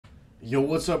Yo,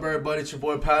 what's up everybody? It's your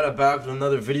boy Padda back with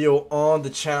another video on the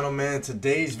channel, man.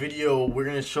 Today's video, we're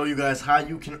going to show you guys how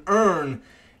you can earn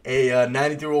a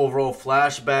 93 overall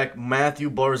flashback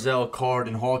Matthew Barzal card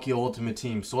in Hockey Ultimate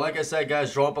Team. So like I said,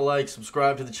 guys, drop a like,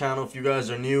 subscribe to the channel if you guys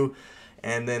are new,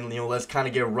 and then, let's kind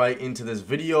of get right into this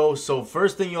video. So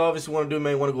first thing you obviously want to do,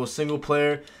 man, you want to go single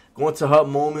player, go into Hub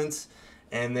Moments,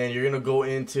 and then you're going to go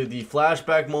into the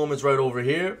flashback moments right over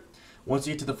here. Once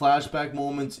you get to the flashback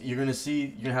moments, you're going to see you're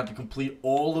going to have to complete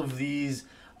all of these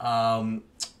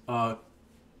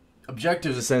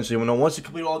objectives, essentially. Once you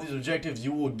complete all these objectives,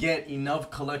 you will get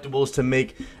enough collectibles to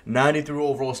make 93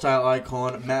 overall style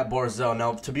icon Matt Barzal.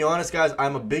 Now, to be honest, guys,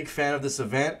 I'm a big fan of this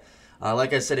event.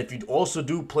 Like I said, if you also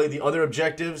do play the other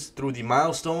objectives through the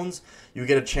milestones, you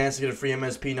get a chance to get a free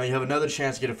MSP. Now, you have another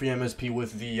chance to get a free MSP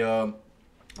with the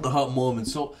Hub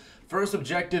Moments. So, first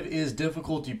objective is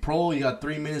difficulty pro. You got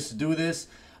 3 minutes to do this.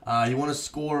 You want to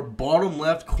score bottom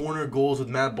left corner goals with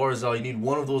Matt Barzal. You need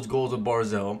one of those goals with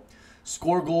Barzal.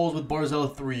 Score goals with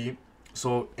Barzal 3.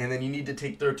 And then you need to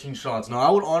take 13 shots. Now, I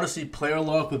would honestly player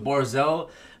lock with Barzal.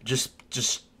 Just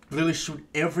literally shoot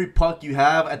every puck you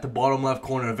have at the bottom left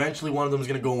corner. Eventually, one of them is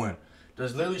gonna go in.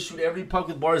 Just literally shoot every puck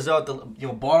with Barzal at the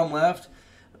bottom left.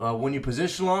 When you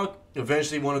position lock,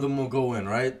 eventually one of them will go in.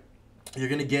 Right? You're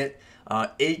gonna get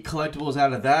 8 collectibles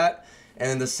out of that.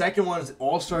 And the second one is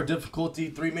all-star difficulty,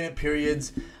 3-minute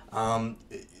periods.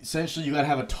 Essentially, you got to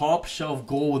have a top shelf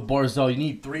goal with Barzal. You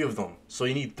need 3 of them. So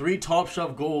you need 3 top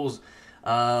shelf goals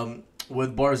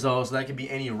with Barzal. So that could be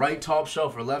any right top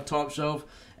shelf or left top shelf.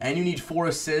 And you need 4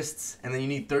 assists, and then you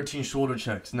need 13 shoulder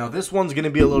checks. Now, this one's going to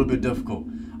be a little bit difficult.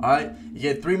 All right? You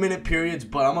get 3-minute periods,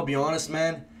 but I'm going to be honest,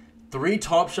 man. 3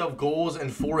 top shelf goals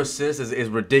and 4 assists is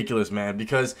ridiculous, man,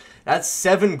 because that's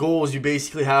 7 goals you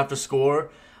basically have to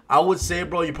score. I would say,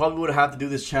 bro, you probably would have to do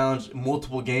this challenge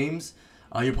multiple games.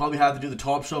 You probably have to do the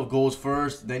top shelf goals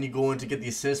first, then you go in to get the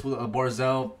assist with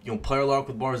Barzal, player lock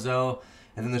with Barzal,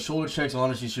 and then the shoulder checks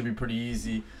honestly should be pretty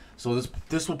easy. So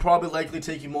this will probably likely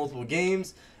take you multiple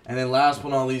games. And then last but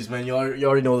not least, man, you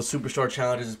already know the superstar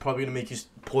challenges is probably gonna make you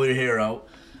pull your hair out.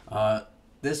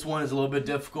 This one is a little bit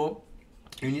difficult.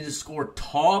 You need to score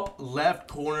top left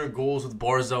corner goals with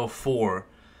Barzal 4.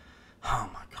 Oh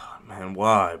my god, man,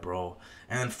 why, bro?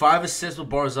 And then 5 assists with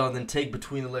Barzal, and then take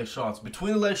between the leg shots.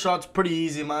 Between the leg shots, pretty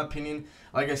easy in my opinion.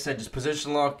 Like I said, just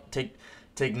position lock, take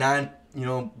 9,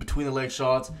 between the leg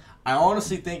shots. I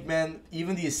honestly think, man,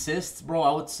 even the assists, bro,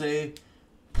 I would say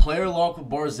player lock with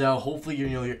Barzal. Hopefully,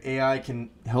 your AI can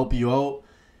help you out.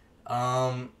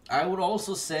 I would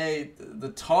also say the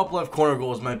top left corner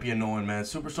goals might be annoying, man.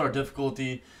 Superstar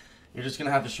difficulty, you're just going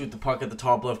to have to shoot the puck at the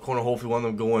top left corner. Hopefully one of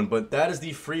them go in. But that is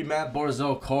the free Matt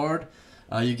Barzal card.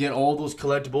 You get all those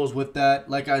collectibles with that.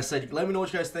 Like I said, let me know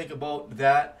what you guys think about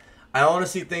that. I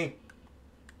honestly think,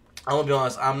 I'm going to be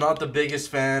honest, I'm not the biggest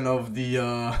fan of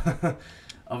the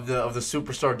of the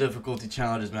superstar difficulty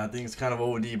challenges, man. I think it's kind of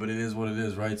OD, but it is what it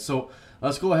is, right? So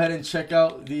let's go ahead and check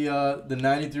out the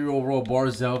 93 overall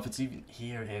Barzal. If it's even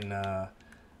here in let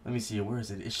me see, where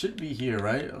is it? It should be here,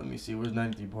 right? Let me see, where's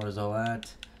 93 Barzal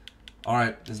at? All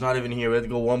right, it's not even here. We have to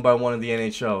go one by one in the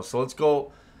NHL. So let's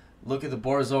go look at the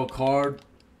Barzal card.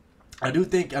 I do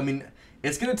think,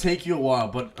 it's gonna take you a while,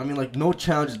 but no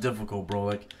challenge is difficult,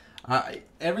 bro.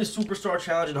 Every superstar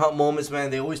challenge in Hot Moments,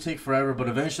 man, they always take forever, but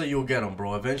eventually you'll get them,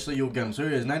 bro. Eventually you'll get them. So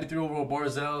here it is, 93 overall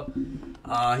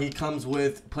Barzal. He comes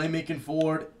with playmaking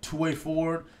forward, two-way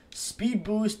forward, speed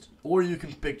boost, or you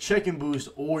can pick check-in boost,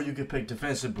 or you can pick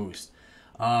defensive boost.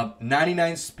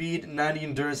 99 speed, 90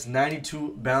 endurance,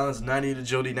 92 balance, 90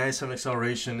 agility, 97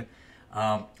 acceleration,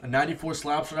 94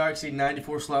 slap shot accuracy,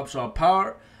 94 slap shot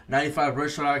power, 95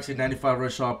 wrist shot accuracy, 95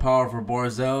 wrist shot power for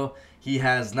Barzal. He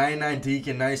has 99 deke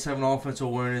and 97 offensive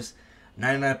awareness,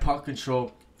 99 puck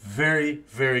control. Very,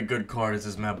 very good card is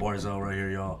this Matt Barzal right here,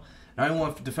 y'all.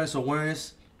 91 defensive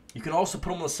awareness. You can also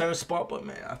put him on the center spot, but,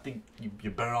 man, I think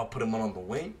you're better off putting him on the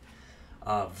wing.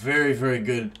 Very, very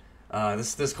good.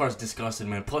 This card's disgusting,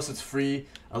 man. Plus, it's free.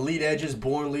 Elite edges,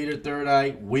 born leader, third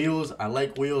eye, wheels. I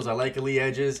like wheels. I like elite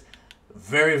edges.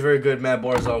 Very, very good Matt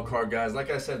Barzal card, guys. Like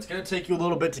I said, it's going to take you a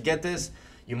little bit to get this.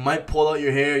 You might pull out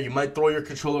your hair. You might throw your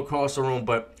controller across the room.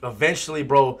 But eventually,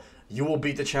 bro, you will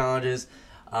beat the challenges.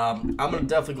 I'm going to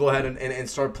definitely go ahead and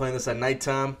start playing this at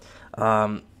nighttime.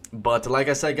 But like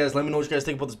I said, guys, let me know what you guys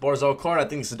think about this Barzal card. I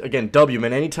think it's, again, W,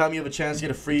 man. Anytime you have a chance to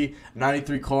get a free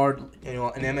 93 card, an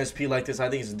MSP like this, I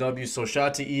think it's a W. So shout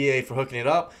out to EA for hooking it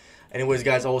up. Anyways,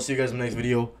 guys, I will see you guys in the next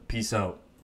video. Peace out.